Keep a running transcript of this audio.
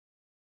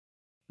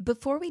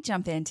Before we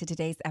jump into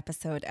today's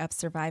episode of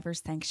Survivor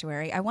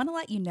Sanctuary, I want to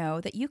let you know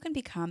that you can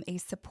become a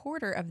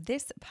supporter of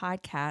this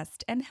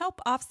podcast and help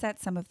offset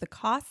some of the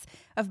costs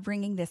of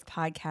bringing this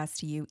podcast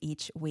to you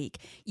each week.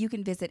 You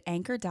can visit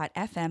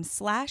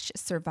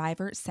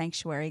anchor.fm/Survivor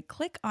Sanctuary,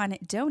 click on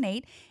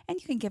donate, and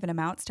you can give an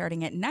amount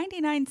starting at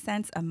 99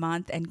 cents a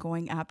month and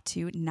going up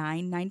to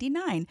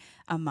 $9.99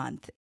 a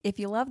month. If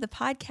you love the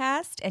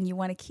podcast and you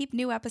want to keep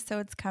new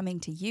episodes coming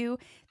to you,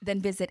 then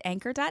visit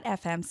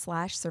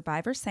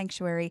anchor.fm/Survivor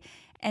Sanctuary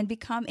and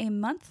become a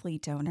monthly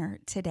donor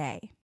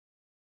today.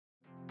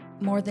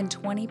 More than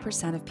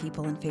 20% of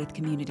people in faith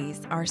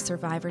communities are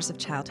survivors of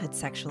childhood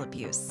sexual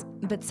abuse.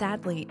 But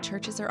sadly,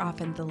 churches are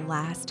often the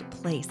last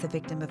place a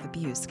victim of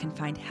abuse can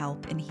find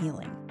help and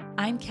healing.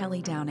 I'm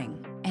Kelly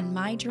Downing, and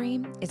my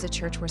dream is a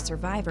church where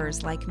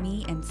survivors like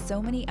me and so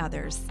many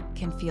others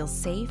can feel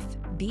safe,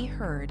 be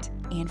heard,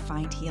 and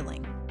find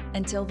healing.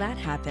 Until that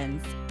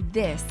happens,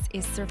 this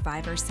is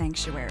Survivor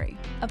Sanctuary,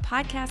 a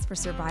podcast for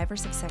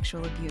survivors of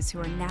sexual abuse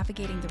who are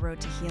navigating the road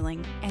to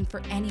healing, and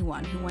for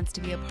anyone who wants to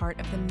be a part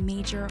of the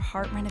major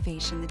heart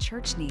renovation the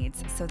church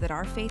needs so that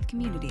our faith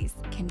communities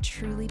can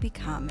truly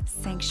become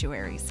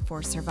sanctuaries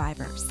for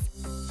survivors.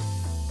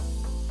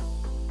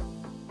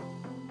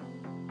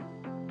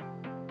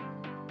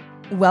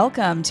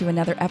 Welcome to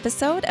another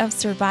episode of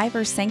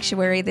Survivor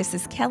Sanctuary. This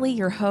is Kelly,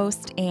 your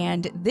host,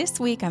 and this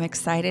week I'm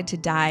excited to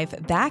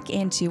dive back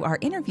into our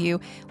interview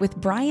with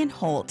Bryan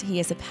Holt.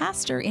 He is a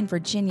pastor in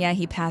Virginia.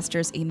 He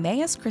pastors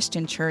Emmaus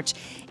Christian Church,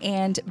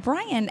 and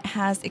Bryan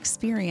has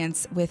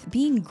experience with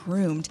being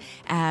groomed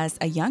as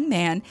a young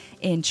man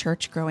in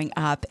church growing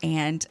up,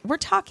 and we're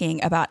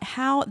talking about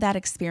how that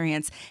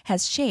experience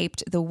has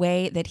shaped the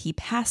way that he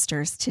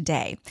pastors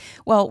today.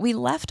 Well, we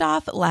left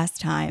off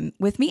last time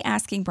with me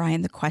asking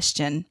Bryan the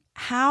question,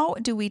 how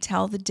do we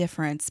tell the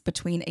difference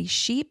between a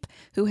sheep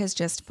who has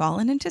just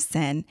fallen into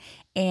sin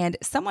and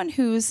someone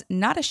who's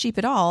not a sheep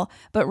at all,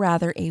 but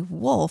rather a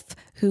wolf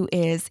who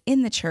is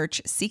in the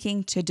church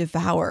seeking to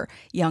devour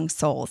young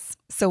souls?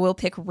 So we'll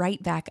pick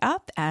right back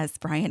up as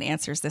Bryan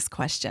answers this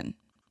question.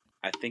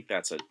 I think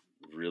that's a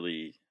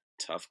really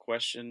tough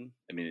question.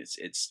 I mean,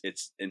 it's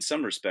in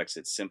some respects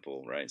it's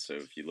simple, right? So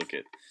if you look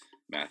at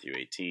Matthew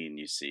 18,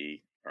 you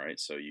see, all right,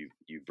 so you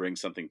bring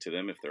something to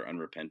them if they're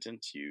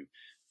unrepentant, you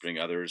bring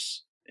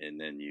others, and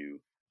then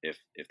if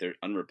they're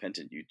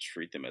unrepentant, you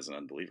treat them as an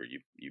unbeliever.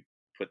 You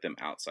put them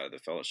outside of the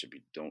fellowship.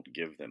 You don't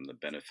give them the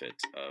benefit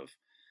of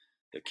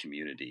the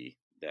community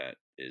that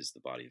is the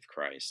body of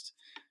Christ.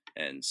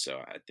 And so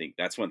I think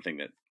that's one thing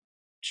that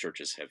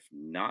churches have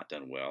not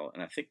done well.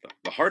 And I think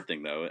the hard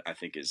thing, though, I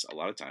think is a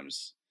lot of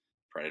times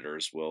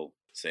predators will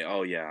say,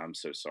 "Oh yeah, I'm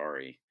so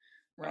sorry."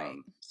 Right.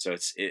 So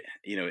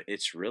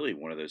it's really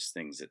one of those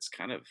things that's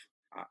kind of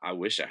I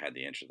wish I had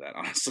the answer to that,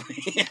 honestly,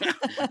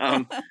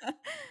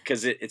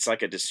 because it's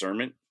like a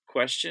discernment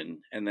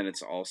question, and then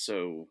it's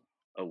also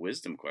a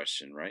wisdom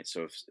question, right?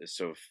 So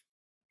if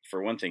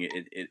for one thing,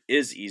 it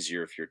is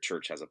easier if your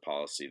church has a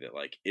policy that,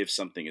 like, if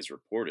something is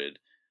reported,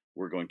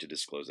 we're going to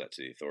disclose that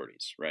to the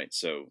authorities, right?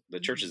 So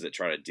the churches that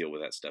try to deal with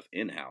that stuff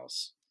in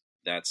house,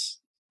 that's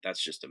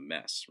just a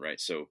mess, right?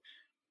 So,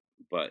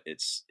 but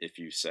it's if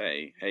you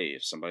say, hey,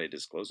 if somebody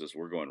discloses,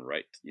 we're going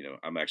right.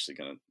 I'm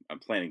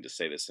planning to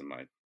say this in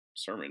my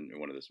sermon.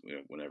 One of this,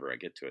 whenever I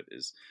get to it,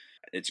 is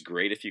it's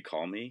great if you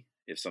call me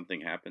if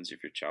something happens,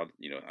 if your child,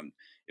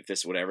 if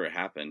this whatever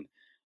happened,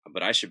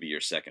 but I should be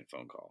your second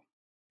phone call,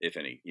 if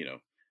any.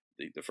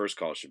 The first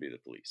call should be the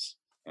police.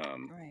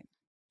 Um, Right.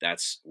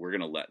 we're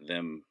going to let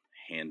them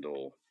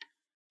handle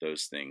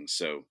those things.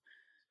 So,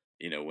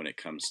 when it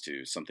comes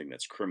to something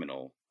that's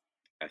criminal,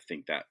 I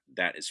think that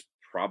is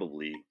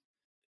probably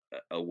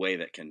a way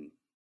that can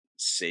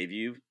save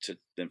you to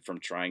them from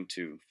trying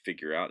to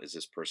figure out, is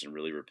this person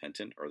really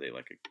repentant, or are they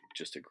like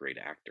just a great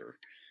actor?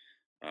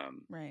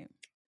 Um, Right.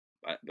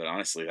 but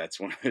honestly, that's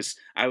one of those.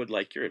 I would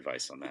like your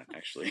advice on that,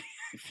 actually,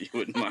 if you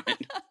wouldn't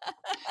mind.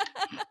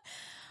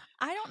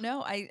 I don't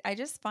know. I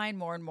just find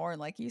more and more,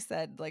 like you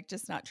said, like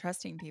just not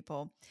trusting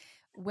people.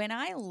 When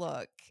I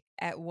look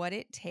at what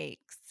it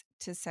takes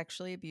to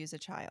sexually abuse a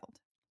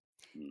child,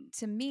 Mm,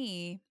 to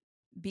me,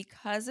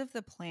 because of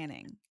the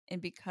planning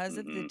and because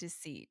of the mm-hmm.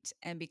 deceit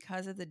and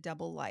because of the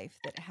double life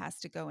that has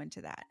to go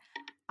into that,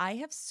 I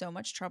have so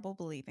much trouble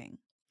believing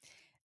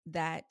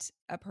that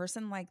a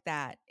person like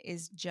that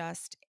is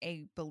just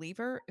a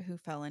believer who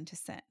fell into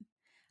sin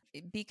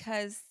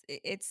because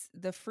it's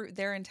the fruit.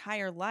 Their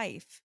entire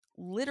life,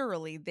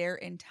 literally their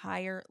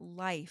entire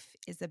life,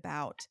 is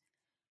about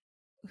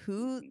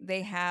who Mm-hmm.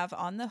 they have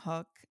on the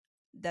hook,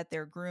 that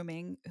they're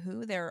grooming,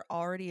 who they're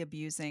already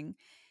abusing.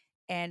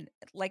 And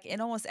like in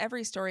almost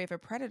every story of a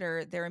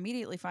predator, they're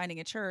immediately finding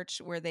a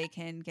church where they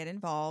can get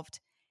involved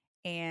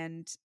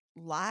and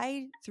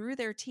lie through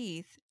their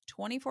teeth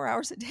 24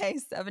 hours a day,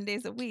 7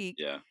 days a week,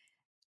 Yeah.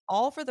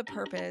 all for the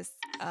purpose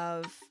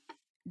of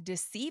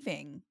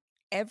deceiving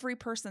every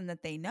person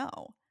that they know,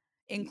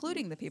 Mm-hmm.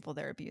 including the people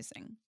they're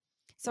abusing.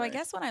 So I Right.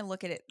 guess when I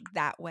look at it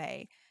that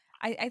way,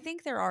 I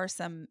think there are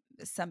some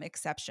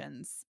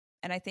exceptions.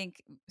 And I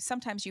think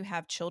sometimes you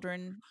have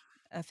children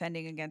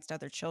offending against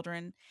other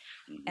children.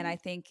 And Mm-hmm. I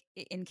think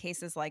in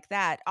cases like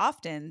that,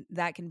 often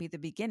that can be the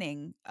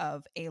beginning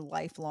of a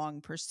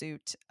lifelong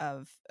pursuit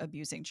of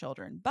abusing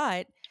children.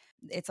 But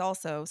it's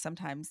also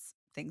sometimes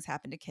things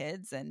happen to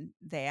kids and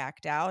they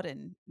act out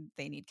and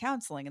they need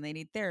counseling and they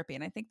need therapy.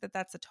 And I think that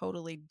that's a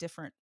totally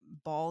different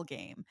ball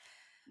game.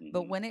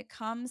 But Mm-hmm. when it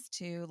comes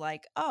to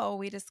like, oh,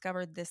 we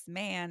discovered this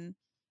man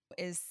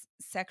is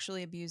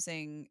sexually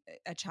abusing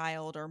a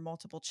child or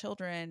multiple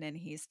children and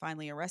he's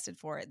finally arrested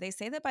for it, they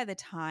say that by the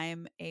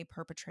time a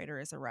perpetrator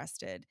is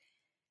arrested,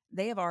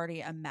 they have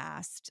already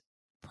amassed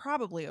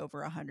probably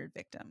over 100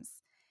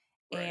 victims.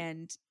 Right.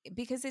 And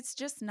because it's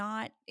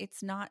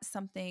not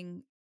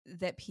something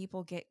that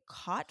people get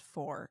caught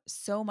for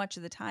so much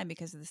of the time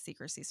because of the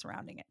secrecy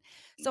surrounding it.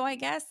 So I Mm-hmm.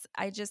 guess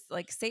I just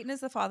like, Satan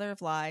is the father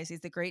of lies, he's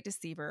the great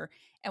deceiver.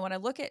 And when I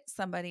look at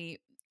somebody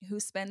who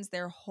spends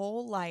their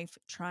whole life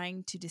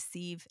trying to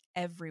deceive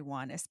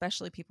everyone,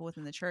 especially people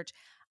within the church,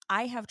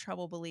 I have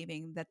trouble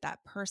believing that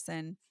that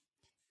person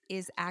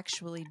is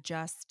actually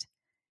just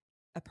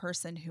a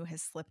person who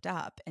has slipped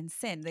up and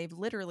sinned. They've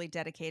literally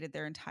dedicated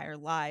their entire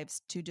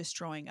lives to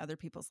destroying other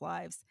people's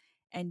lives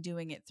and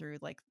doing it through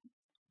like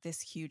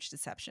this huge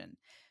deception.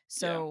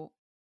 Yeah. So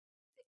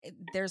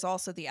there's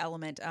also the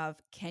element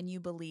of, can you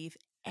believe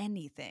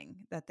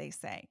anything that they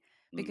say?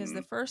 Because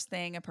Mm-hmm. the first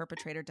thing a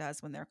perpetrator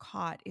does when they're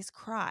caught is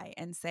cry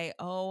and say,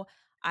 "Oh,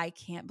 I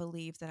can't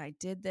believe that I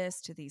did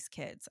this to these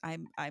kids.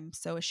 I'm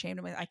so ashamed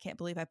of I can't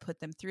believe I put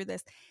them through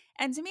this."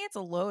 And to me it's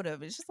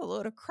just a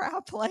load of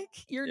crap.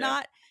 Like, you're Yeah.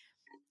 not,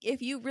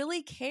 if you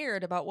really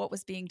cared about what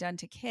was being done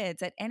to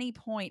kids at any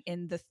point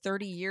in the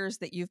 30 years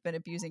that you've been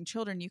abusing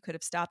children, you could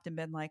have stopped and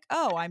been like,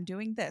 "Oh, I'm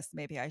doing this.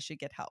 Maybe I should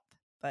get help."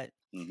 But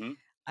Mm-hmm.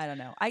 I don't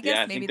know. I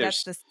Yeah. guess I think maybe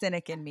that's there's. the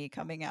cynic in me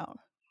coming out.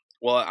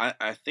 Well,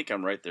 I think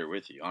I'm right there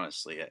with you,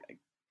 honestly,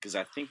 because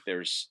I think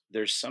there's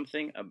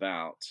something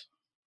about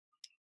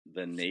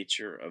the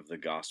nature of the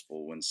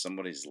gospel when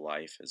somebody's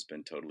life has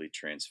been totally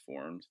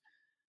transformed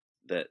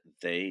that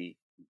they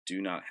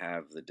do not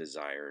have the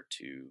desire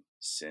to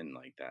sin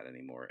like that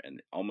anymore,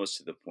 and almost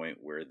to the point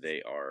where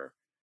they are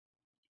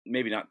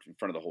maybe not in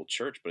front of the whole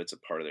church, but it's a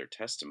part of their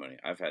testimony.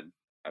 I've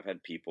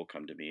had people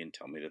come to me and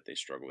tell me that they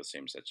struggle with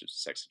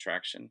sex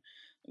attraction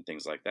and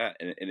things like that,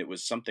 and it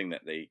was something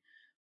that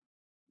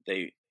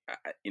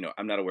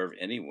I'm not aware of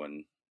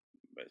anyone,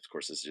 but of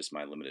course this is just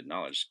my limited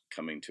knowledge,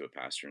 coming to a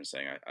pastor and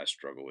saying I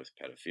struggle with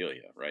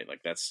pedophilia, right?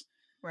 Like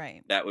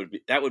Right. that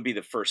would be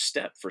the first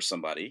step for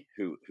somebody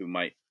who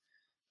might,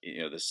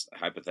 this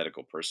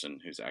hypothetical person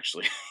who's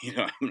actually,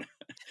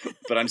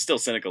 but I'm still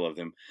cynical of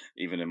them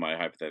even in my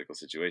hypothetical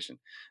situation.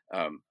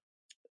 um,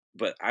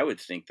 but I would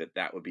think that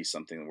that would be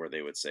something where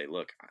they would say,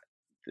 look,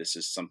 this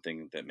is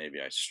something that maybe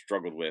I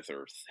struggled with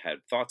or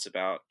had thoughts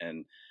about,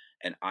 and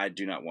I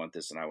do not want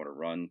this, and I want to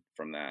run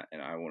from that,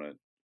 and I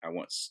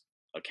want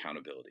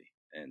accountability.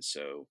 And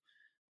so,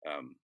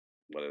 um,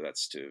 whether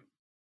that's to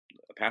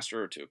a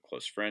pastor or to a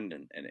close friend,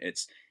 and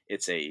it's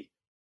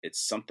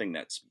something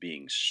that's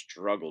being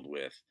struggled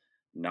with,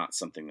 not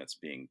something that's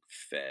being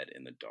fed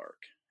in the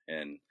dark.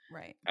 And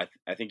Right.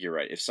 I think you're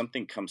right. If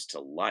something comes to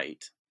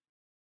light,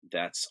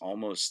 that's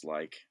almost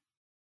like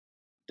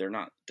they're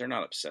not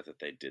upset that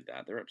they did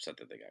that. They're upset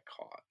that they got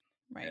caught.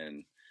 Right.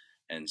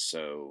 And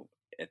so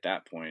at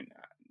that point,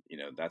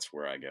 that's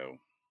where I go.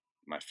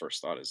 My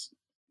first thought is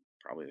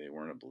probably they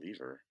weren't a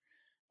believer.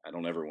 I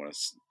don't ever want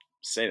to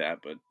say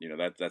that, but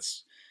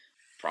that's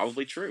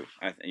probably true.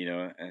 I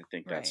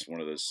think Right. that's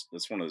one of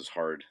those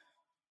hard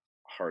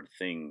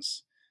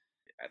things.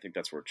 I think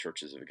that's where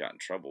churches have gotten in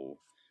trouble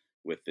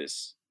with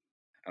this.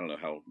 I don't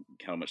know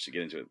how much to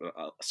get into it, but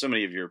so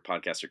many of your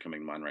podcasts are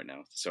coming to mind right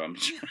now, so I'm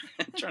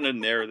trying to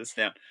narrow this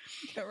down.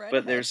 Go right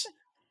But ahead. there's,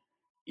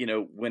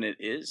 when it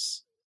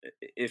is,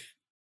 if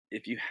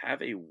if you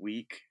have a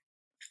weak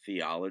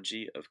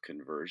theology of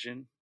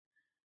conversion,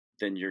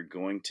 then you're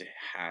going to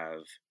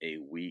have a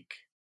weak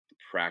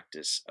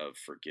practice of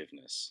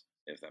forgiveness,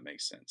 if that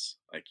makes sense.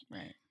 Like,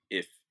 Right.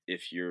 if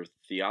if your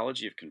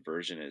theology of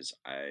conversion is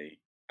I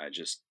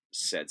just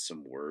said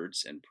some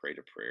words and prayed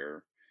a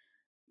prayer,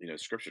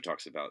 scripture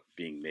talks about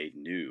being made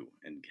new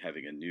and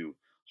having a new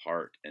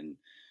heart, and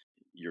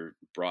you're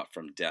brought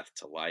from death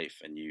to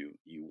life, and you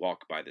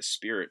walk by the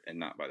spirit and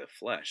not by the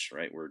flesh,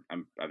 right?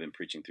 I've been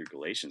preaching through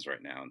Galatians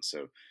right now, and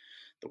so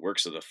the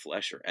works of the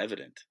flesh are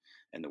evident,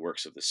 and the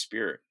works of the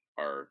spirit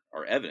are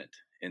evident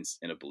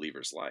in a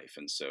believer's life.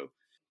 And so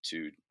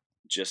to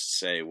just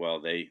say,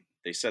 well, they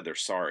said they're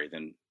sorry,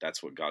 then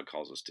that's what God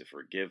calls us to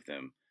forgive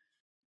them.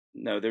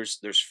 No,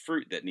 there's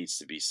fruit that needs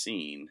to be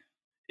seen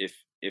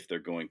if they're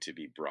going to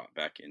be brought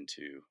back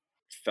into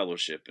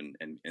fellowship and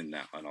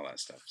that and all that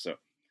stuff. So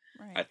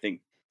I Right.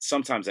 think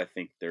sometimes I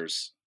think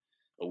there's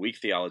a weak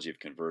theology of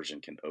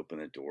conversion can open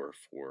the door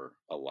for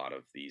a lot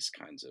of these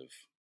kinds of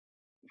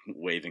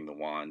waving the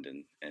wand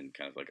and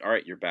kind of like, all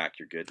right, you're back,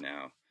 you're good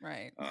now,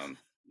 Right. um,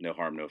 no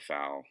harm, no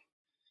foul,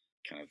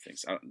 kind of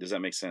things. Does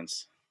that make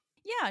sense?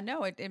 Yeah,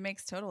 no, it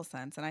makes total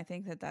sense. And I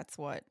think that that's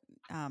what,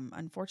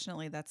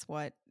 unfortunately, that's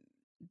what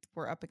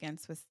we're up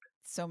against with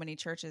so many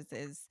churches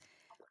is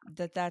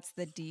that's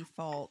the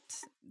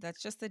default.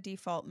 That's just the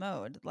default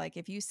mode. Like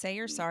if you say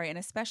you're Mm, sorry, and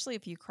especially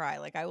if you cry,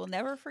 like I will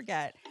never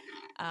forget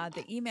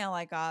the email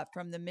I got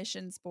from the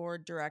missions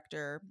board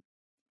director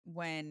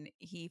when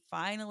he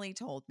finally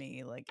told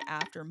me, like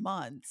after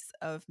months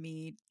of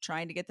me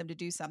trying to get them to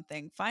do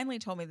something, finally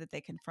told me that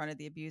they confronted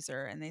the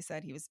abuser, and they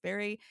said he was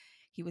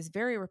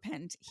very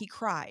repentant. He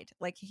cried.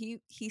 Like he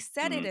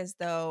said it mm. as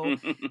though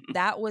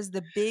that was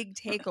the big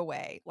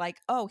takeaway. Like,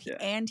 oh, Yeah,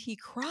 and he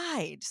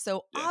cried.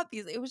 So yeah,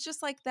 obviously it was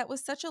just like that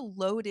was such a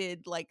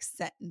loaded like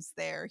sentence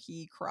there.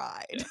 He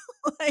cried. yeah,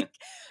 Like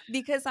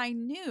because I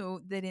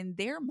knew that in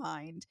their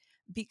mind,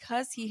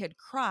 because he had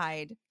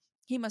cried,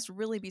 he must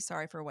really be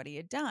sorry for what he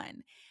had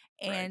done.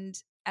 right.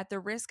 And at the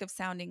risk of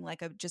sounding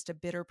like a just a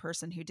bitter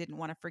person who didn't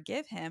want to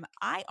forgive him,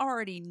 I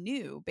already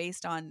knew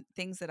based on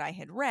things that I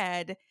had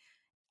read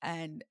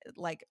and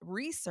like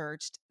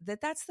researched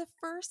that that's the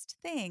first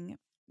thing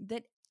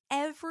that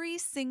every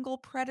single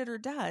predator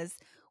does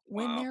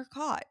when Wow. they're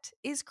caught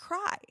is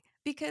cry,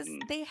 because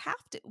Mm, they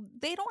have to,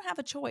 they don't have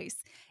a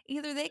choice.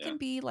 Either they yeah, can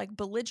be like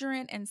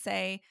belligerent and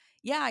say,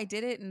 yeah, I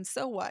did it and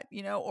so what,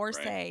 or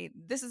right. say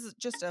this is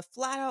just a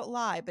flat out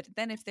lie. But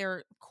then if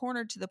they're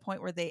cornered to the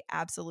point where they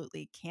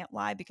absolutely can't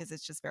lie because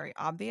it's just very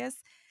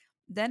obvious,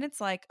 then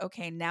it's like,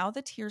 okay, now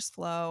the tears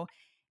flow.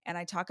 And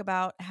I talk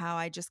about how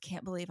I just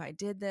can't believe I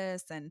did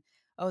this. And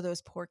oh,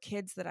 those poor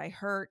kids that I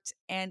hurt.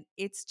 And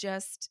it's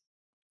just,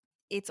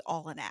 it's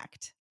all an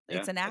act. Yeah,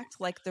 It's an act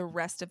like the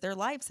rest of their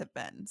lives have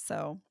been.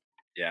 So,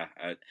 yeah.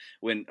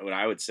 When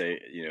I would say,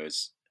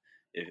 is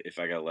if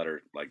I got a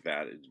letter like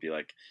that, it'd be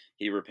like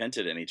he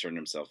repented and he turned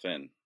himself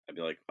in. I'd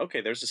be like,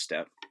 okay, there's a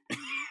step,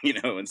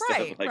 instead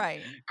of right, like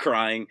right,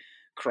 crying,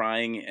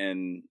 crying,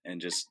 and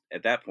just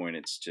at that point,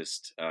 it's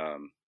just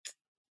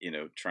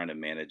trying to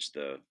manage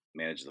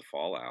the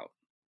fallout,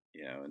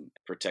 and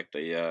protect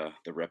the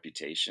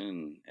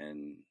reputation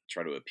and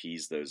try to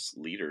appease those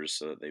leaders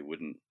so that they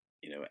wouldn't,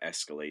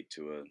 escalate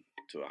to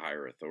a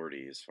higher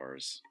authority as far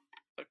as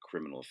a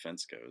criminal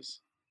offense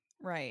goes.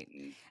 right.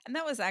 Mm, And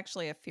that was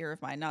actually a fear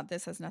of mine. Not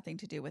this has nothing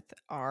to do with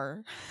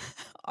our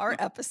our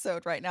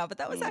episode right now, but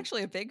that was mm,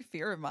 actually a big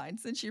fear of mine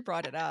since you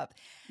brought it up.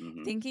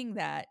 mhm, Thinking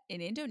that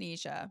in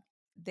Indonesia,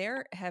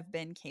 there have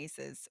been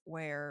cases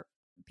where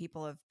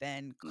people have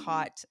been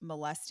mhm. caught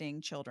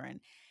molesting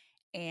children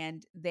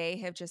and they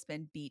have just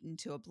been beaten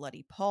to a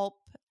bloody pulp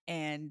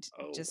and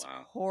Oh just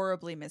wow.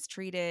 horribly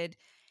mistreated.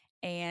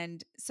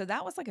 And so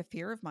that was like a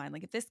fear of mine.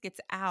 Like if this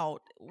gets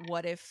out,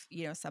 what if,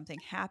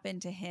 something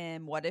happened to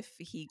him? What if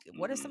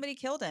Mhm, somebody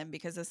killed him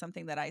because of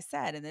something that I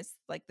said? And this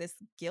like this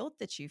guilt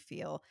that you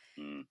feel.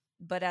 mm,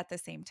 But at the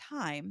same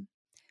time,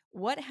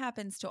 what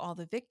happens to all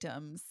the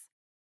victims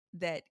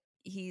that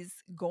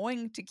he's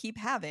going to keep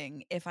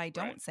having if I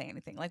right. don't say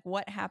anything? Like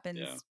what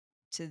Yeah. happens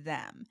to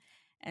them?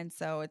 And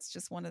so it's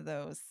just one of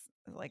those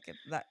like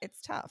that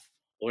it's tough.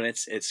 Well,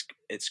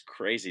 it's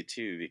crazy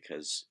too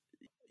because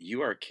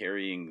you are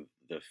carrying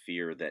the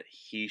fear that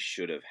he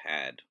should have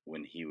had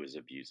when he was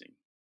abusing.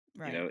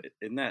 Right.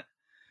 Isn't that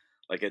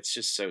like it's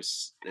just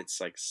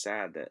it's like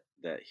sad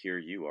that here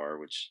you are,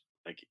 which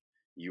like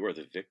you are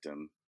the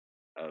victim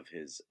of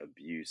his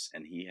abuse,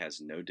 and he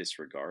has no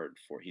disregard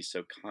for. He's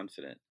so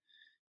confident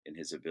in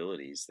his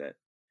abilities that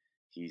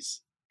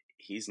he's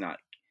he's not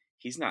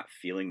he's not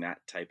feeling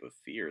that type of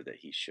fear that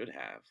he should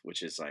have,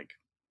 which is like,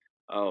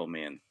 oh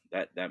man,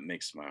 that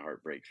makes my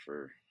heart break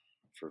for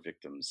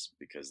victims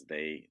because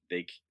they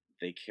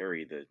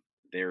carry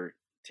they're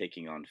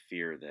taking on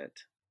fear that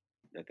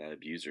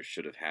abuser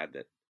should have had.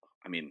 That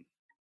I mean,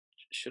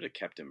 should have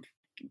kept him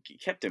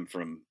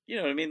from,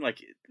 what I mean, like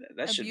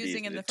that should be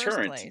Abusing the in the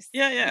first deterrent. place.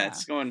 Yeah, Yeah.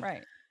 it's going,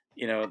 Right.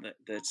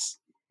 that's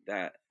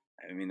that.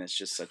 I mean, that's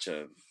just such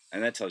a,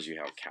 and that tells you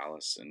how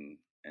callous and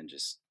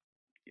just,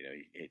 you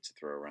hate to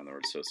throw around the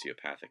word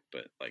sociopathic,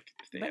 but like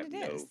if they But have it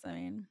is. no, I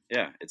mean,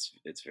 yeah, it's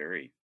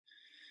very,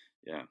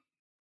 yeah.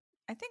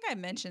 I think I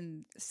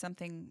mentioned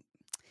something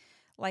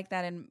like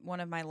that in one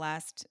of my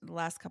last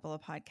couple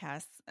of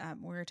podcasts.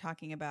 We were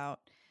talking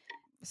about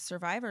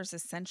survivors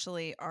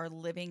essentially are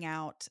living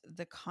out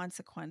the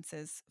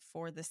consequences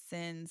for the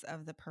sins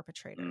of the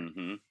perpetrator.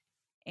 Hmm.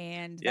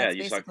 And Yeah, that's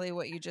you talk, basically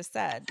what you just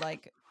said.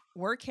 Like,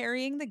 we're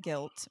carrying the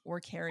guilt, we're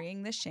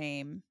carrying the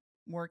shame,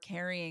 we're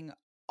carrying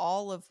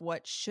all of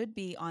what should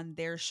be on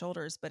their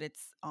shoulders, but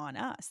it's on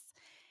us.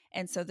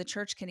 And so the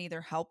church can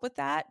either help with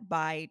that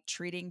by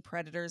treating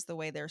predators the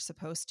way they're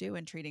supposed to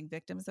and treating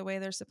victims the way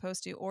they're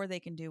supposed to, or they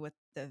can do what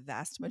the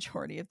vast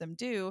majority of them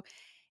do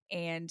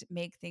and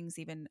make things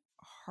even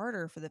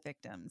harder for the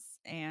victims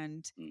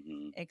and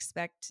hmm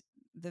expect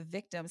the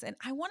victims. And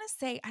I want to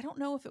say, I don't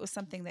know if it was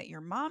something that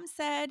your mom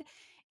said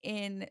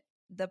in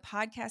the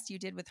podcast you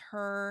did with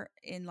her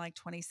in like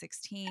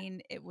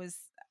 2016. It was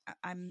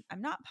I'm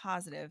not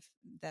positive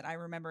that I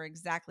remember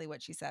exactly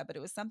what she said, but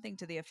it was something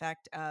to the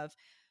effect of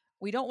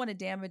we don't want to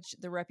damage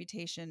the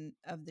reputation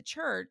of the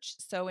church,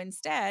 so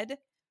instead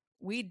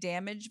we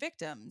damage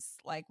victims.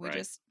 Like we right,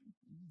 just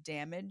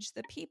damage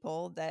the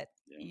people that,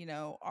 yeah,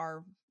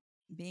 are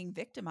being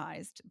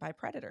victimized by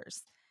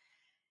predators.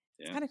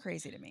 It's Yeah. kind of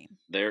crazy to me.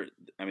 They're,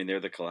 I mean, they're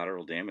the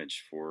collateral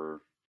damage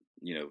for,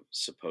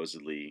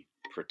 supposedly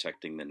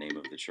protecting the name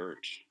of the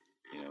church.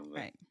 That,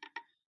 Right.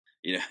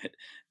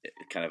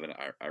 kind of an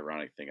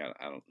ironic thing. I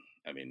don't,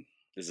 I mean,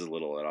 this is a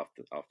little off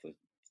the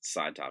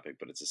side topic,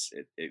 but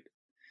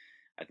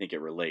I think it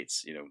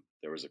relates.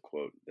 There was a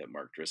quote that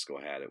Mark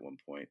Driscoll had at one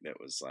point that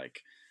was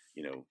like,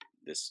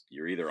 this,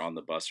 you're either on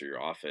the bus or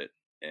you're off it.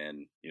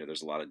 And,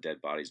 there's a lot of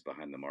dead bodies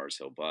behind the Mars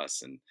Hill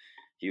bus. And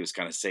he was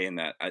kind of saying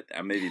that.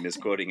 I may be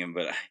misquoting him,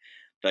 but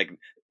like,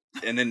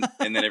 and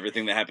then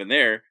everything that happened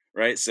there.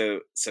 Right.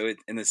 So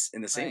in the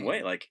same Right.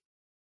 way, like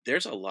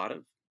there's a lot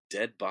of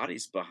dead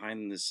bodies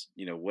behind this,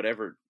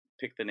 whatever,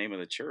 pick the name of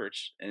the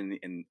church. And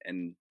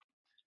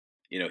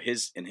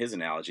his in his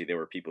analogy, there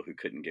were people who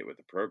couldn't get with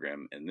the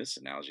program. In this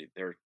analogy,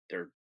 they're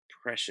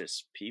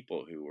precious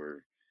people who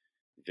were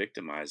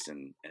victimized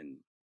and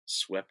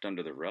swept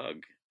under the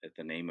rug at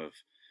the name of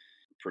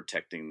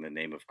protecting the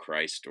name of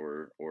Christ,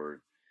 or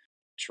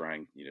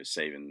trying,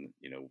 saving,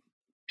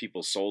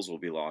 people's souls will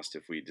be lost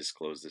if we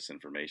disclose this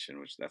information,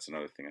 which that's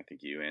another thing. I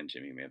think you and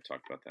Jimmy may have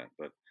talked about that,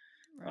 but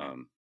Right.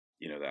 um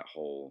that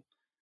whole,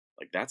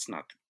 like, that's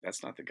not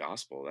the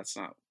gospel. That's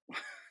not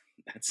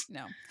that's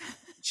No.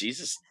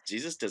 Jesus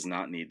does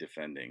not need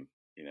defending.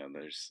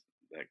 There's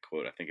that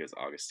quote, I think it was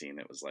Augustine,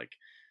 that was like,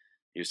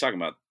 he's talking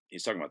about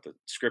the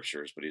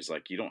scriptures, but he's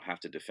like, you don't have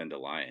to defend a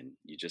lion.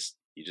 You just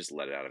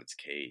let it out of its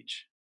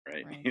cage,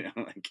 right? Right.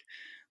 Like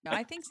No,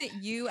 I think that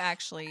you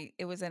actually,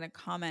 it was in a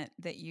comment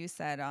that you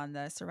said on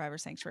the Survivor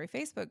Sanctuary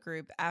Facebook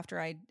group after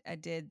I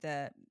did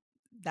that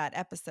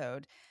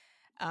episode,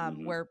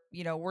 hmm where,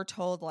 we're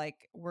told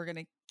like we're going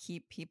to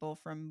keep people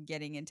from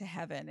getting into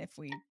heaven if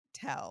we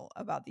tell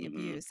about the hmm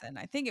abuse. And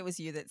I think it was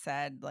you that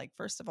said, like,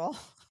 first of all,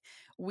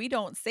 we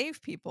don't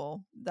save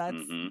people. That's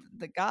hmm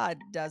the God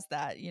does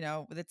that,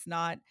 it's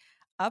not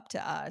up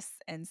to us.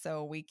 And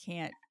so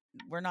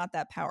we're not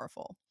that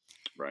powerful.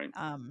 right.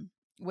 um,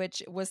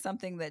 which was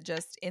something that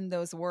just in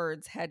those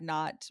words had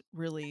not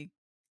really,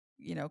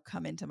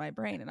 come into my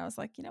brain. And I was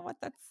like, you know what,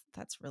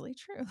 that's really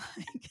true.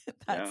 Like, Yeah.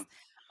 that's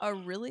a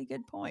really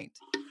good point.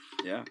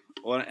 Yeah.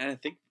 Well, and I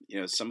think,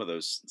 some of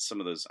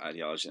those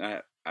ideologies.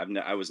 And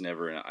I was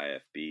never in an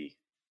IFB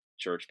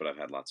church, but I've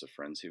had lots of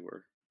friends who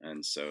were,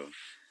 and so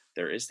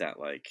there is that,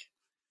 like,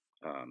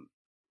 um,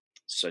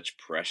 such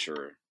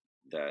pressure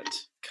that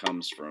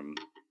comes from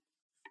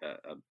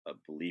a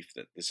belief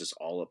that this is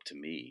all up to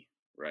me,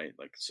 right?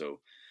 Like, so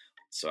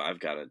I've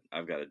got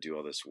to do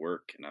all this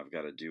work, and I've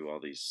got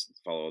to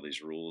follow all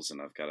these rules,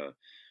 and I've got to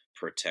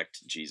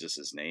protect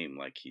Jesus's name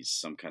like he's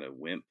some kind of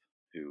wimp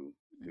who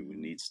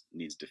Hmm.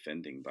 needs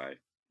defending by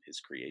his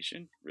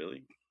creation,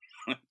 really.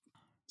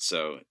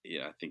 So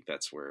yeah, I think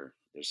that's where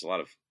there's a lot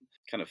of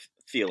kind of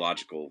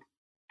theological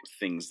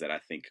things that I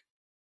think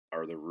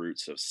are the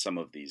roots of some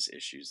of these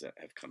issues that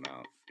have come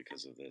out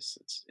because of this.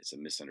 It's a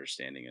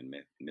misunderstanding and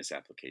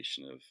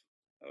misapplication of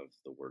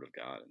the Word of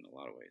God in a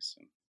lot of ways.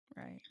 So.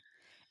 Right.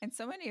 And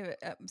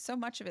so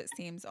much of it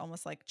seems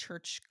almost like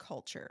church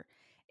culture.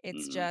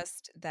 It's hmm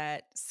just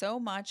that so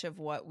much of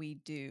what we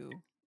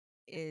do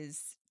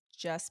is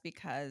just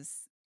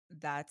because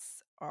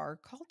that's our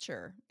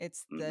culture.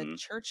 It's the hmm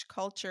church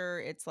culture.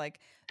 It's like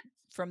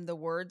from the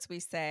words we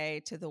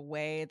say to the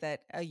way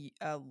that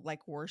a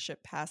like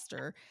worship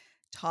pastor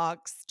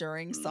talks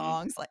during hmm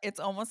songs. Like, it's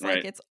almost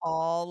like Right. it's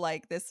all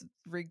like this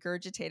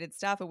regurgitated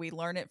stuff, and we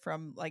learn it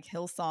from like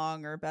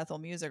Hillsong or Bethel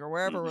Music or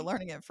wherever we're hmm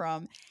learning it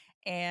from.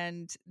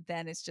 And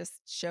then it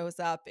just shows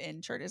up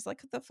in churches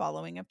like the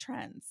following of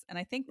trends. And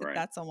I think that Right.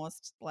 that's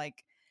almost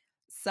like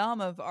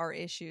some of our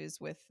issues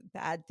with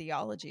bad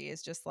theology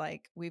is just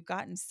like we've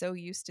gotten so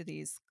used to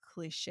these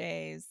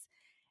cliches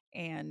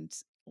and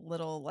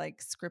little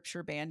like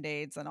scripture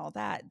band-aids and all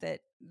that,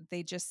 that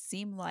they just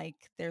seem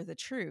like they're the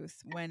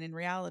truth, when in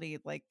reality,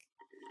 like,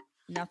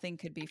 nothing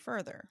could be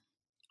further.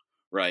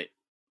 Right.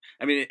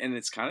 I mean, and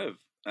it's kind of,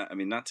 I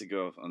mean, not to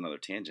go off on another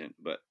tangent,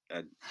 but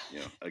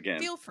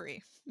again, Feel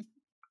free.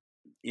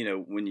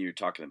 when you're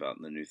talking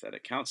about the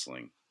nouthetic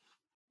counseling,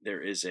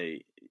 there is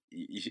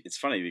it's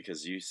funny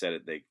because you said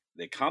it,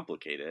 they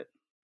complicate it,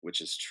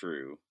 which is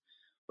true,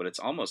 but it's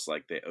almost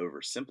like they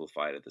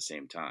oversimplify it at the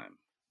same time,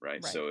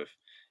 right? Right. So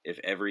if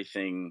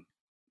everything,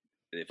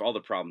 if all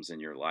the problems in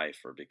your life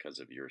are because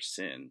of your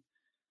sin,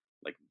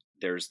 like,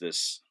 there's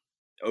this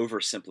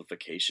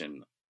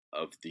oversimplification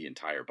of the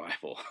entire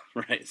Bible,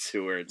 right?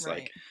 So where it's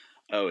like, Right.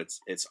 oh, it's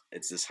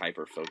this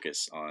hyper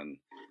focus on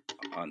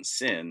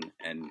sin,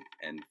 and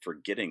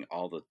forgetting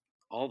all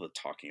the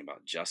talking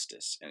about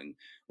justice. And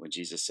when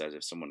Jesus says,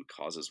 if someone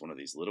causes one of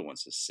these little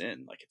ones to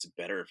sin, like, it's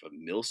better if a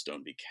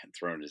millstone be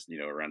thrown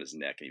around his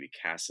neck and he be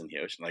cast in the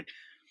ocean. Like,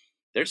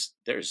 there's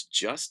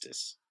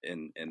justice,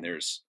 and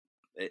Right.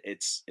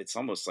 it's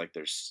almost like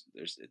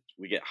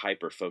we get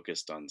hyper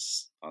focused on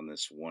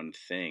this one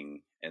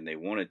thing, and they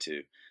wanted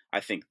to,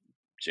 I think,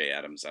 Jay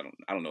Adams, I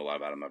don't know a lot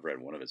about him. I've read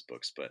one of his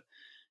books, but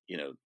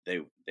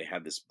they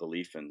had this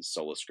belief in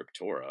sola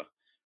scriptura,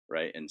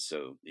 right? And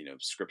so,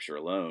 scripture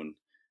alone,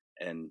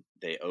 and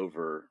they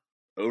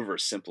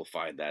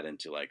oversimplified that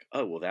into like,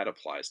 oh, well, that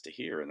applies to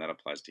here, and that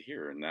applies to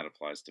here, and that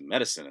applies to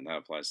medicine, and that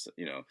applies to,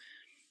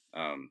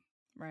 um,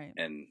 Right.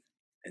 and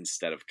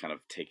instead of kind of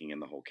taking in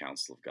the whole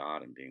counsel of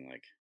God and being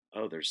like,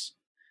 oh, there's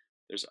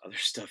other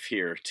stuff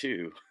here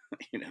too,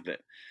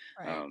 that,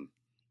 Right. um,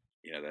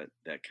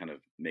 that kind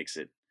of makes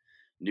it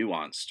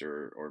nuanced,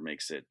 or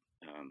makes it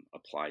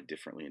applied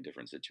differently in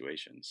different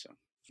situations. So.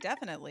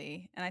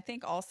 Definitely. And I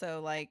think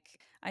also, like,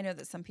 I know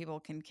that some people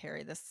can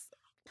carry this,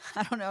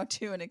 I don't know,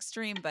 to an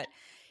extreme, but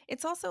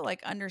it's also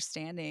like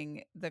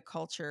understanding the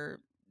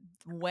culture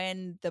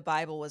when the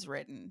Bible was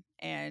written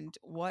and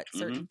what Hmm.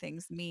 certain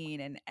things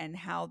mean, and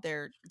how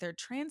they're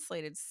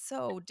translated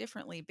so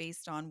differently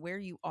based on where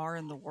you are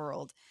in the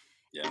world,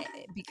 Yeah.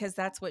 because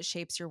that's what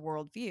shapes your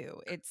worldview.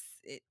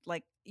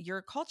 Like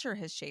your culture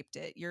has shaped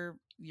it, your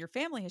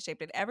family has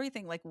shaped it,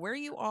 everything, like where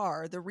you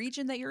are, the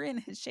region that you're in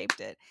has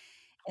shaped it.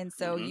 And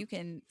so Hmm. you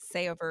can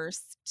say a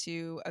verse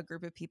to a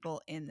group of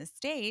people in the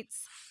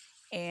States,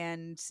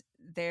 and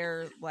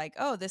they're like,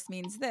 oh, this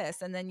means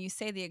this. And then you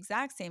say the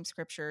exact same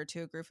scripture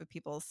to a group of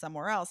people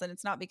somewhere else. And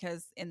it's not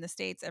because in the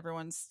States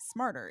everyone's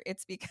smarter,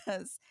 it's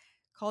because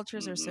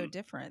cultures are so Hmm.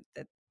 different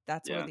that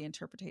that's where Yeah. the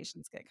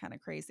interpretations get kind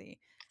of crazy.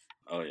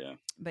 Oh yeah.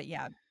 But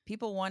yeah,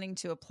 people wanting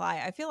to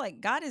apply. I feel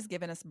like God has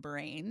given us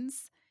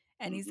brains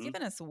and he's Hmm.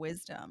 given us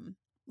wisdom,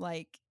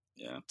 like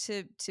Yeah.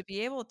 to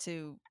be able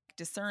to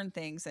discern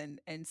things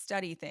and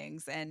study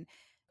things. And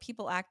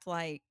people act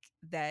like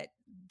that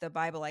the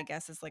Bible, I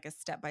guess, is like a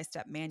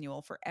step-by-step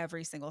manual for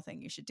every single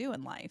thing you should do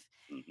in life.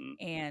 Hmm.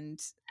 And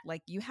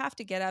like you have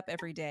to get up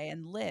every day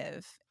and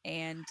live,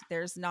 and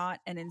there's not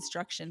an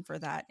instruction for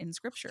that in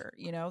scripture.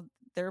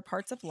 There are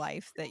parts of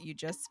life that you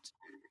just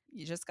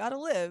got to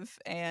live.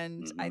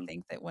 And I Hmm.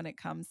 think that when it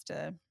comes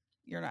to,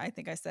 you're not, I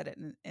think I said it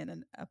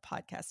in a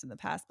podcast in the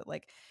past, but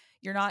like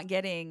you're not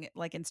getting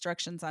like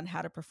instructions on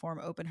how to perform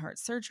open heart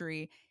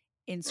surgery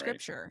in Right.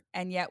 scripture.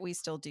 And yet we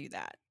still do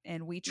that.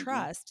 And we Hmm.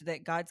 trust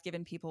that God's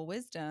given people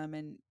wisdom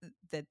and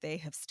that they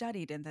have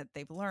studied and that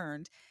they've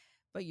learned.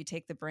 But you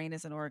take the brain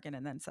as an organ,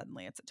 and then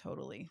suddenly it's a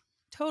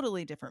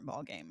totally different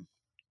ball game.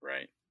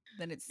 Right.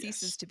 Then it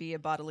ceases Yes. to be a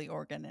bodily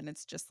organ, and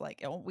it's just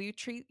like, oh, we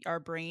treat our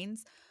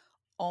brains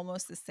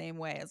almost the same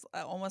way, as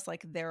almost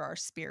like they're our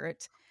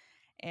spirit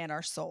and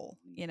our soul,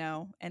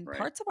 Mhm. and Right.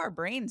 parts of our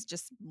brains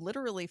just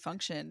literally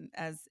function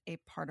as a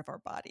part of our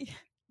body.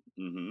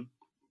 Hmm.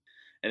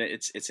 And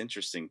it's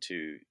interesting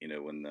too,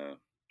 when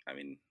I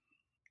mean,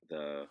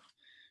 the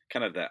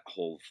kind of that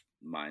whole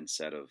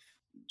mindset of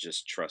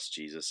just trust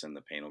Jesus and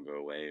the pain will go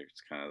away.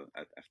 It's kind of,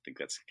 I think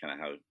that's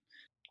kind of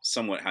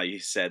somewhat how you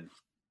said,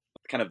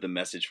 kind of the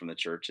message from the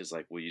church is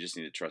like, well, you just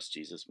need to trust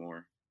Jesus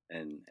more,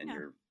 and Yeah.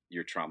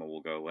 your trauma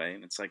will go away.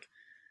 And it's like,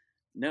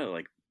 no,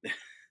 like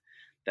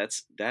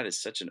that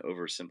is such an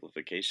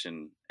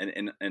oversimplification,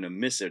 and a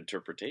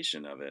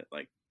misinterpretation of it.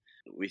 Like,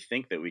 we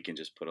think that we can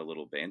just put a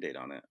little band-aid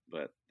on it,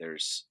 but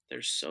there's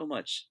so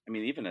much. I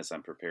mean, even as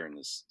I'm preparing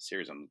this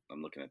series, I'm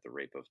looking at the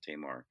rape of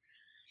Tamar,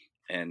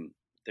 and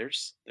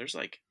there's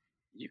like,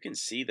 you can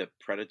see the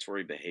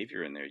predatory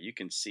behavior in there, you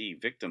can see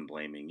victim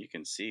blaming, you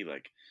can see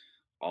like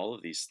all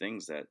of these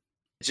things that,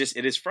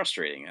 it is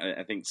frustrating.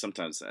 I think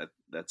sometimes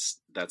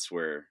that's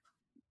where,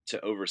 to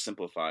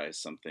oversimplify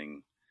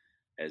something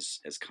as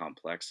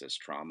complex as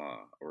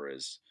trauma, or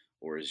as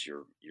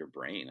your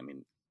brain. I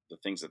mean, the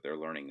things that they're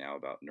learning now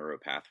about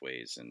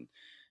neuropathways, and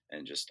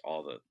just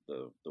all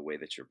the way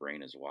that your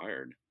brain is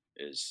wired,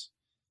 is,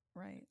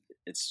 Right.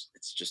 it's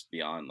just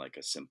beyond like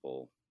a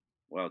simple,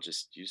 well,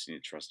 just you just need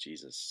to trust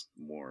Jesus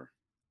more,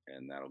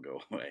 and that'll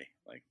go away.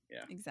 Like,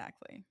 yeah.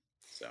 Exactly.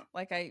 So.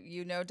 Like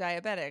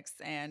diabetics,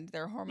 and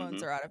their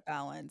hormones Hmm. are out of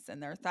balance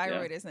and their Yeah.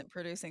 thyroid isn't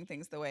producing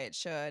things the way it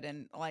should,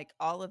 and like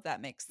all of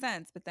that makes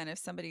sense. But then if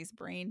somebody's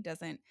brain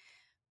doesn't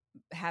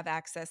have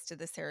access to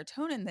the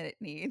serotonin that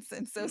it needs,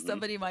 and so Hmm.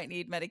 somebody might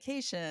need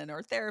medication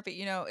or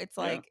therapy, it's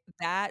Yeah. like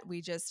that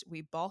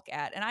we bulk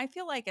at. And I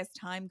feel like as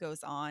time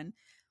goes on,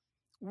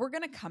 we're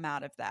going to come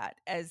out of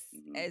that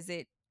Hmm. as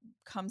it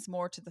comes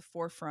more to the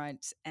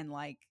forefront, and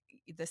like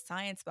the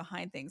science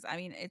behind things. I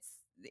mean, it's,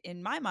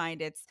 in my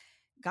mind, it's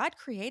God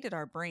created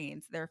our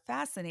brains. They're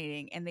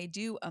fascinating and they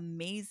do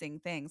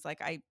amazing things.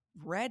 Like I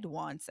read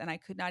once, and I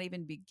could not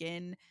even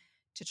begin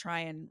to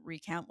try and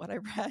recount what I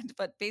read,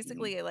 but Hmm.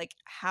 basically like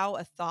how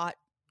a thought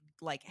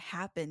like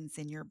happens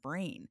in your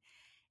brain.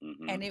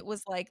 Hmm. And it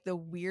was like the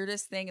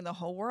weirdest thing in the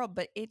whole world,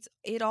 but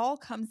it all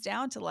comes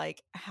down to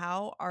like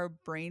how our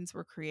brains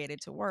were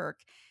created to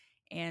work.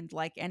 And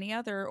like any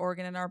other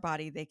organ in our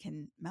body, they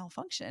can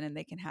malfunction and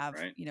they can have,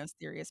 Right.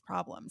 serious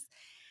problems.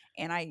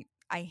 And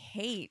I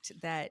hate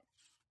that,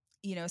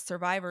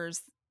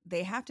 survivors,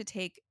 they have to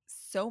take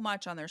so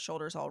much on their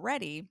shoulders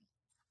already,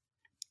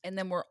 and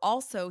then we're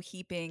also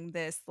heaping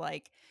this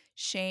like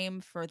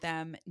shame for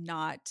them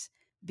not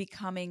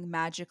becoming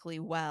magically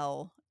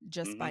well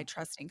just by Hmm.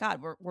 trusting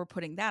God. We're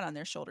putting that on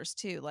their shoulders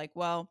too. Like,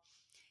 well,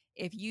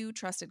 if you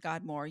trusted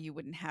God more, you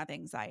wouldn't have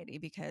anxiety,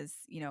 because,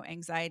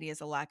 anxiety is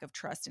a lack of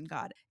trust in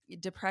God.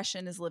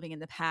 Depression is living in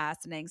the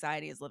past and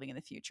anxiety is living in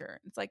the future.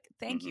 It's like,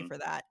 thank you Hmm. for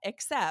that.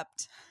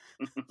 Except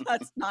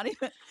That's not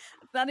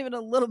even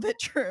a little bit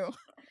true.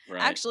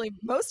 Right, Actually,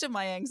 most of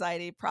my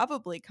anxiety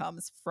probably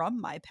comes from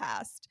my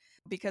past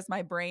because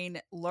my brain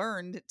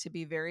learned to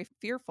be very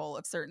fearful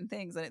of certain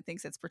things and it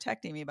thinks it's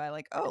protecting me by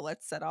like, oh,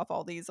 let's set off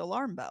all these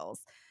alarm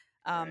bells.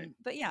 right.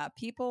 But yeah,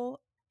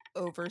 people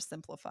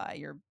oversimplify.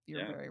 You're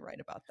Yeah. very right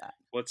about that.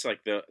 Well, it's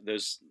like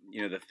those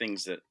the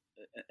things that,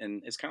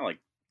 and it's kind of like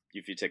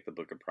if you take the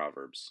book of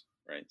Proverbs,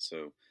 right?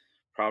 So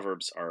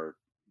Proverbs are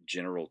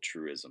general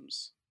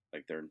truisms.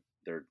 Like they're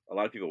a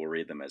lot of people will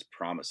read them as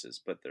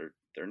promises, but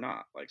they're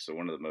not. Like so,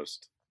 one of the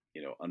most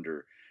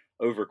under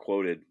over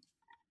quoted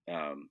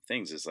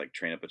things is like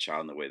train up a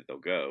child in the way that they'll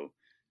go,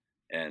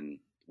 and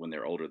when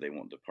they're older, they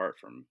won't depart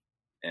from.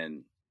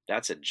 And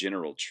that's a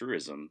general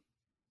truism,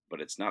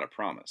 but it's not a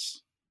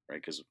promise, right?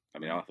 Because I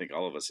mean, I Right. think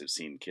all of us have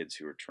seen kids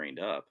who are trained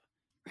up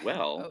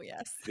well, Oh,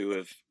 yes. who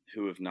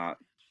have not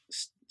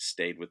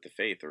stayed with the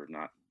faith or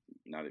not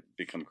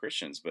become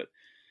Christians, but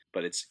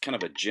it's kind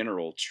of a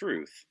general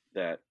truth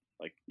that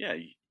like yeah,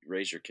 you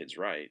raise your kids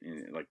right,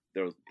 and like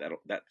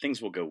that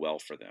things will go well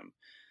for them.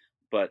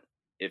 But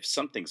if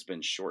something's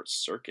been short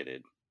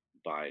circuited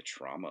by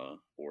trauma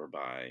or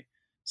by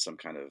some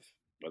kind of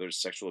whether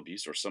it's sexual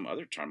abuse or some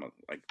other trauma,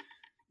 like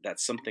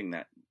that's something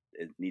that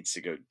it needs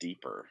to go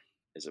deeper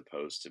as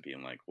opposed to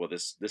being like, well,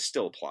 this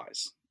still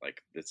applies.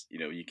 Like this,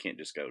 you can't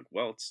just go,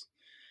 well, it's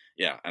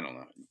yeah, I don't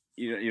know.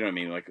 You know what I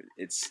mean? Like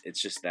it's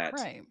just that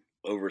Right.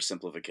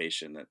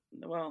 oversimplification that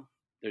well,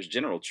 there's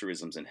general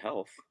truisms in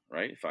health,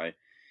 right? If I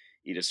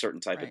eat a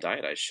certain type of Right.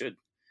 diet, I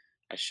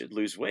should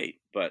lose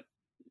weight, but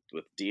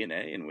with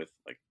DNA and with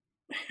like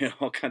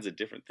all kinds of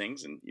different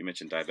things. And you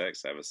mentioned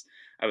diabetics. I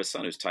have a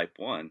son who's type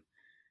 1,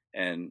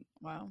 and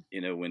Wow.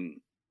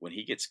 when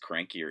he gets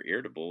cranky or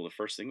irritable, the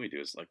first thing we do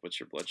is like, "What's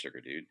your blood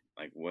sugar, dude?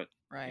 Like what?"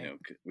 Right.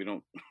 We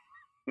don't.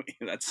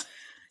 That's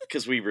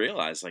because we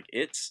realize like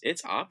it's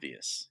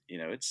obvious.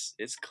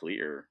 It's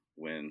clear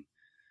when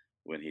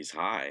he's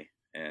high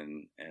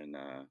and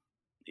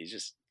he's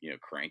just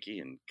cranky,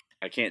 and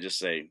I can't just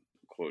say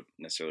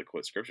necessarily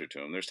quote scripture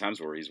to him. There's times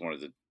where he's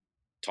wanted to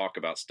talk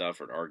about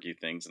stuff or to argue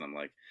things, and I'm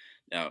like,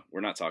 no,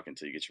 we're not talking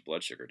until you get your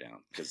blood sugar down,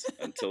 because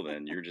until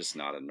then you're just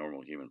not a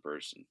normal human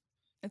person.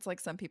 It's like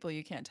some people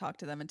you can't talk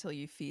to them until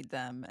you feed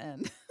them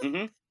and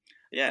Hmm.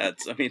 Yeah,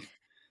 it's I mean,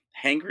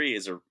 hangry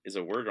is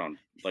a word on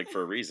like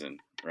for a reason,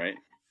 right?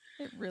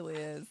 it really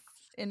is.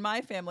 In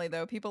my family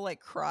though, people like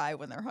cry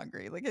when they're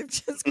hungry. Like it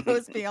just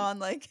goes beyond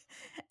like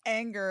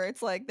anger.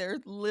 It's like they're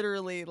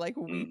literally like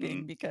Hmm.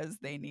 weeping because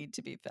they need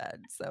to be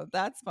fed. So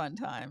that's fun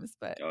times,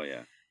 but Oh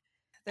yeah.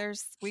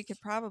 we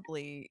could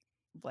probably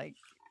like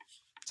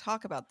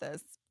talk about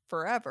this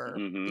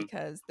forever Hmm.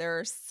 because there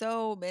are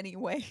so many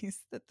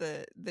ways that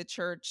the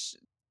church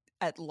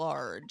at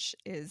large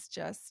is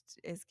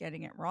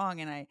getting it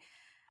wrong, and I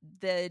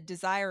the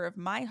desire of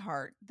my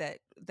heart that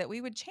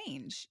we would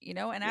change,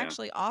 and Yeah.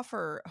 actually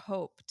offer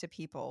hope to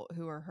people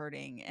who are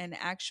hurting and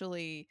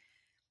actually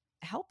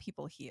help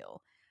people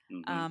heal.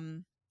 Hmm.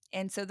 um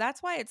and so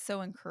that's why it's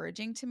so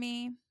encouraging to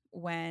me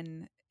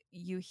when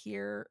you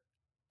hear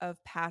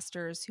of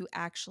pastors who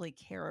actually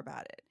care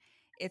about it.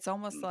 It's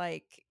almost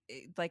like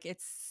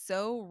it's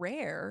so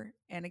rare,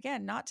 and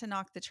again, not to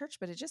knock the church,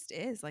 but it just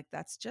is like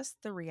that's just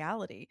the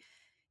reality.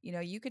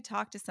 You could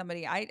talk to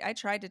somebody. I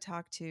tried to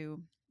talk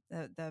to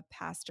the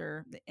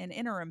pastor, an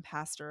interim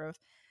pastor of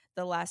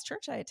the last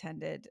church I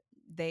attended.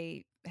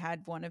 They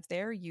had one of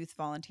their youth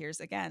volunteers,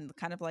 again,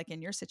 kind of like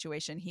in your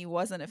situation. He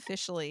wasn't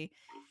officially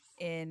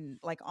in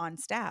like on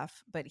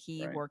staff, but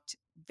he Right. worked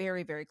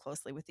very, very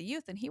closely with the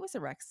youth, and he was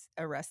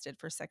arrested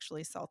for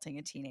sexually assaulting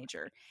a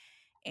teenager.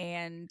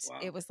 And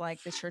Wow. it was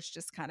like the church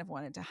just kind of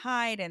wanted to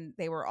hide, and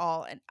they were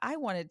all, and I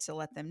wanted to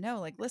let them know,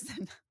 like,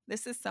 listen,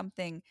 this is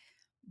something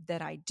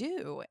that I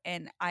do,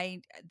 and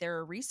there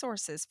are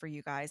resources for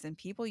you guys and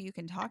people you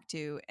can talk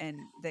to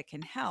and that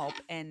can help.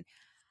 And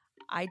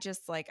I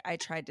just like I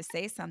tried to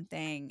say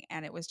something,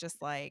 and it was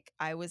just like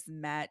I was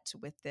met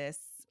with this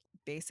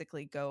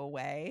basically go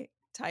away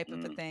type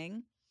of a Mm,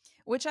 thing,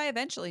 which I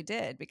eventually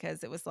did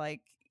because it was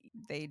like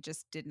they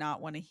just did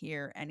not want to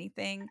hear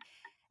anything,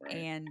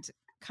 right. and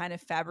kind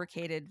of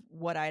fabricated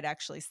what I'd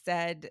actually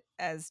said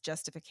as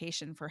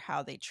justification for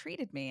how they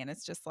treated me. And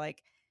it's just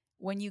like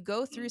when you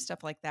go through Mm,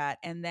 stuff like that,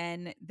 and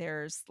then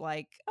there's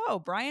like, oh,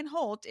 Bryan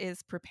Holt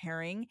is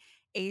preparing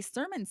a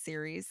sermon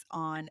series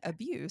on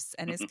abuse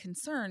and is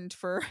concerned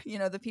for,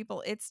 the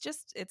people.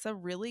 It's a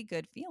really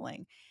good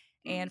feeling.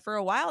 mm, And for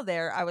a while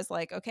there, I was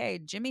like, okay,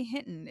 Jimmy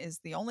Hinton is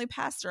the only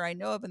pastor I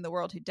know of in the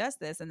world who does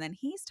this. And then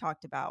he's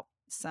talked about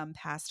some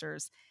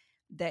pastors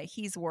that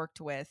he's worked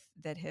with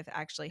that have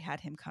actually had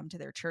him come to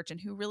their church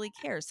and who really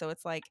cares. So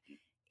it's like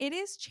it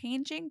is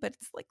changing, but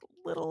it's like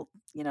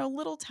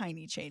little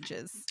tiny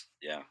changes.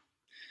 yeah.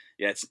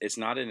 Yeah, it's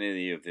not in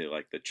any of the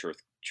like the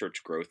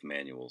church growth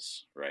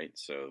manuals, right?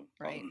 So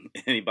Right.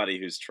 anybody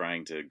who's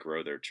trying to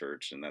grow their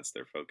church and that's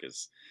their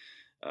focus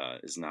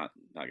is not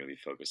going to be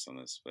focused on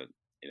this. But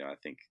I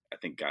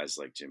think guys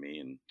like Jimmy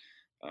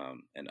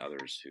and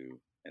others who,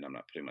 and I'm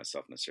not putting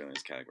myself necessarily in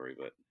this category,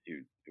 but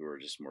who are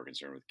just more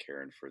concerned with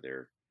caring for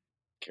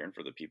caring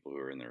for the people who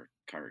are in their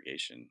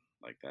congregation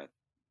like that.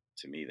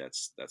 To me,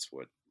 that's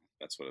what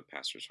a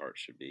pastor's heart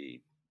should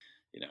be.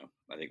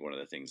 I think one of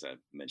the things I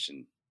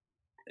mentioned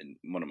in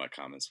one of my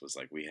comments was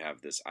like, we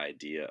have this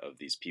idea of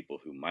these people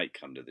who might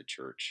come to the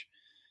church,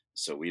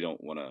 so we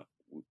don't want to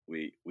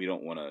we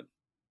don't want to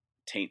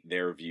taint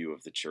their view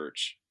of the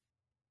church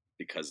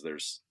because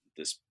there's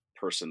this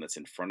person that's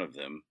in front of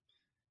them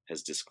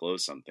has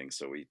disclosed something.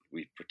 So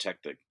we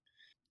protect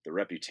the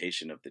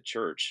reputation of the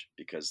church,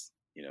 because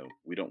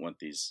we don't want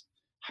these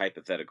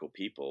hypothetical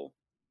people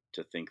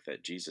to think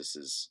that Jesus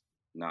is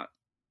not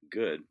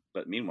good,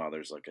 but meanwhile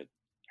there's like a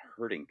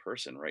hurting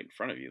person right in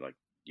front of you. Like,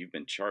 you've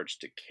been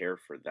charged to care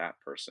for that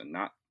person,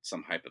 not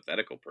some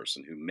hypothetical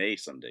person who may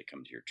someday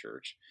come to your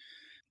church.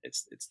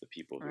 It's the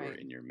people who are Right.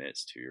 in your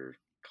midst who you're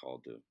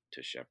called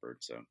to shepherd.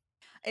 So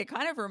It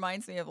kind of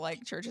reminds me of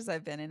like churches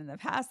I've been in the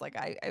past. Like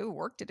I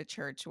worked at a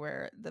church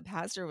where the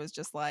pastor was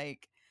just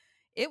like,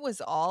 it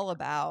was all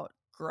about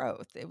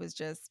growth. It was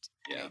just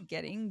yeah.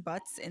 getting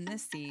butts in the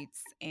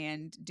seats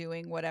and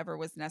doing whatever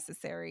was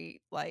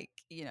necessary. Like,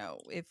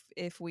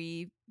 if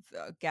we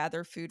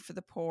gather food for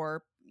the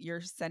poor,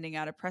 you're sending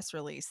out a press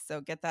release.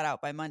 So get that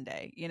out by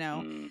Monday,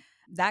 Mm,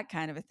 that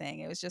kind of a thing.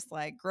 It was just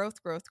like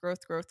growth, growth,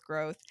 growth, growth,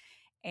 growth.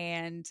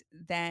 And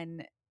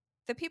then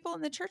the people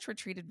in the church were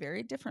treated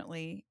very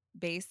differently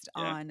based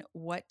yeah. on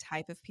what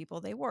type of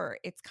people they were.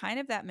 It's kind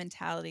of that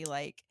mentality,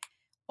 like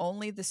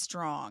only the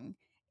strong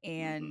Hmm.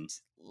 and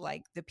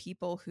like the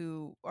people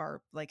who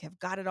are like have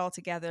got it all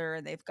together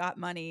and they've got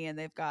money and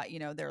they've got,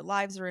 their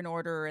lives are in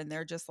order and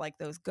they're just like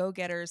those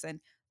go-getters,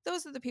 and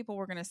those are the people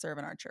we're going to serve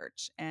in our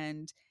church.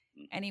 And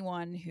Hmm.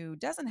 anyone who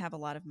doesn't have a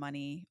lot of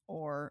money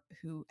or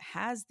who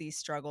has these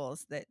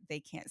struggles that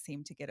they can't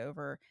seem to get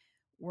over,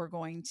 we're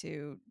going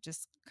to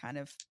just kind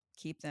of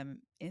keep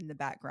them in the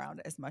background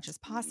as much as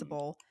Hmm.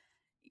 possible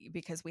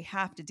because we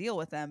have to deal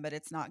with them, but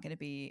it's not going to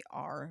be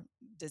our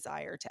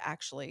desire to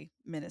actually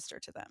minister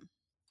to them.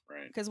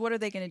 Right. Because what are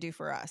they going to do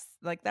for us?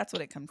 Like, that's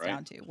what it comes Right.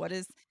 down to. What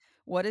is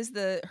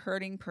the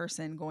hurting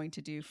person going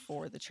to do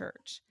for the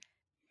church?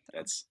 So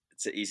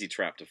It's an easy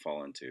trap to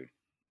fall into,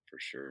 for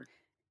sure.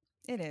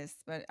 it is,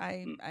 but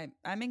Mm.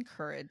 I'm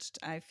encouraged.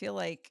 I feel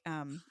like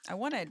I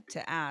wanted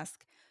to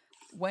ask,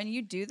 when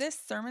you do this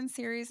sermon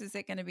series, is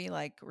it going to be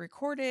like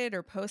recorded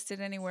or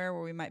posted anywhere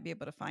where we might be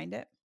able to find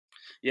it?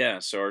 Yeah,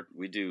 so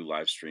we do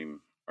live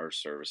stream our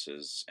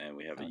services, and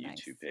we have a Oh,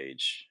 nice. YouTube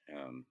page.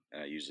 And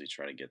I usually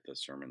try to get the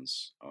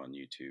sermons on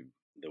YouTube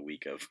the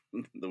week of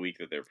the week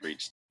that they're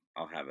preached.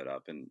 I'll have it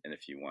up, and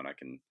if you want, I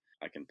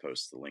can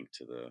post the link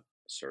to the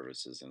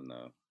services in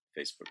the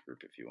Facebook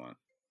group if you want.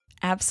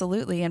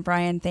 Absolutely. And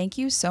Bryan, thank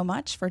you so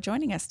much for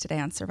joining us today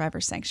on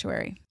Survivor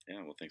Sanctuary.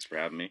 Yeah, well, thanks for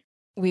having me.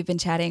 We've been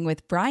chatting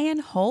with Bryan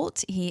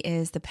Holt. He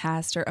is the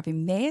pastor of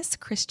Emmaus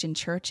Christian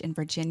Church in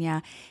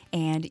Virginia,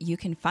 and you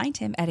can find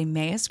him at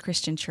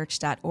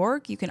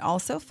emmauschristianchurch.org. You can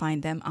also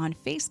find them on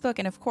Facebook.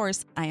 And of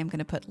course, I am going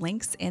to put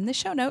links in the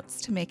show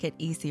notes to make it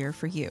easier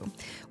for you.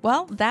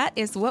 Well, that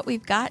is what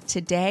we've got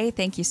today.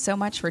 Thank you so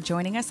much for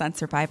joining us on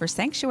Survivor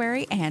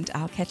Sanctuary, and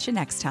I'll catch you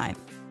next time.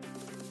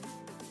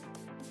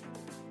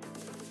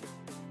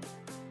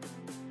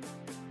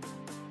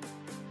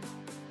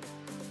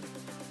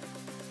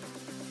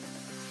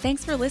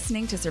 Thanks for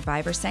listening to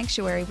Survivor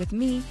Sanctuary with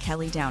me,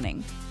 Kelly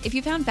Downing. If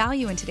you found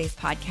value in today's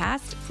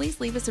podcast, please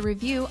leave us a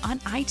review on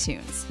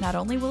iTunes. Not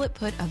only will it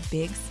put a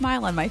big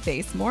smile on my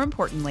face, more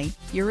importantly,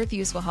 your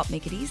reviews will help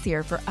make it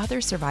easier for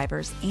other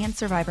survivors and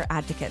survivor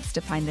advocates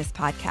to find this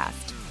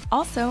podcast.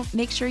 Also,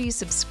 make sure you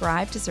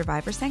subscribe to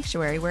Survivor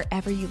Sanctuary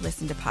wherever you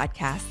listen to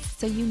podcasts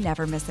so you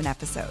never miss an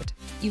episode.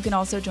 You can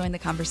also join the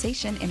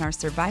conversation in our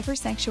Survivor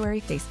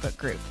Sanctuary Facebook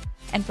group.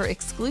 And for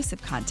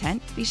exclusive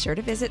content, be sure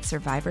to visit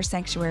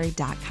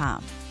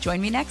survivorsanctuary.com.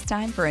 Join me next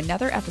time for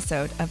another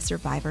episode of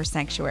Survivor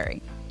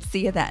Sanctuary.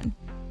 See you then.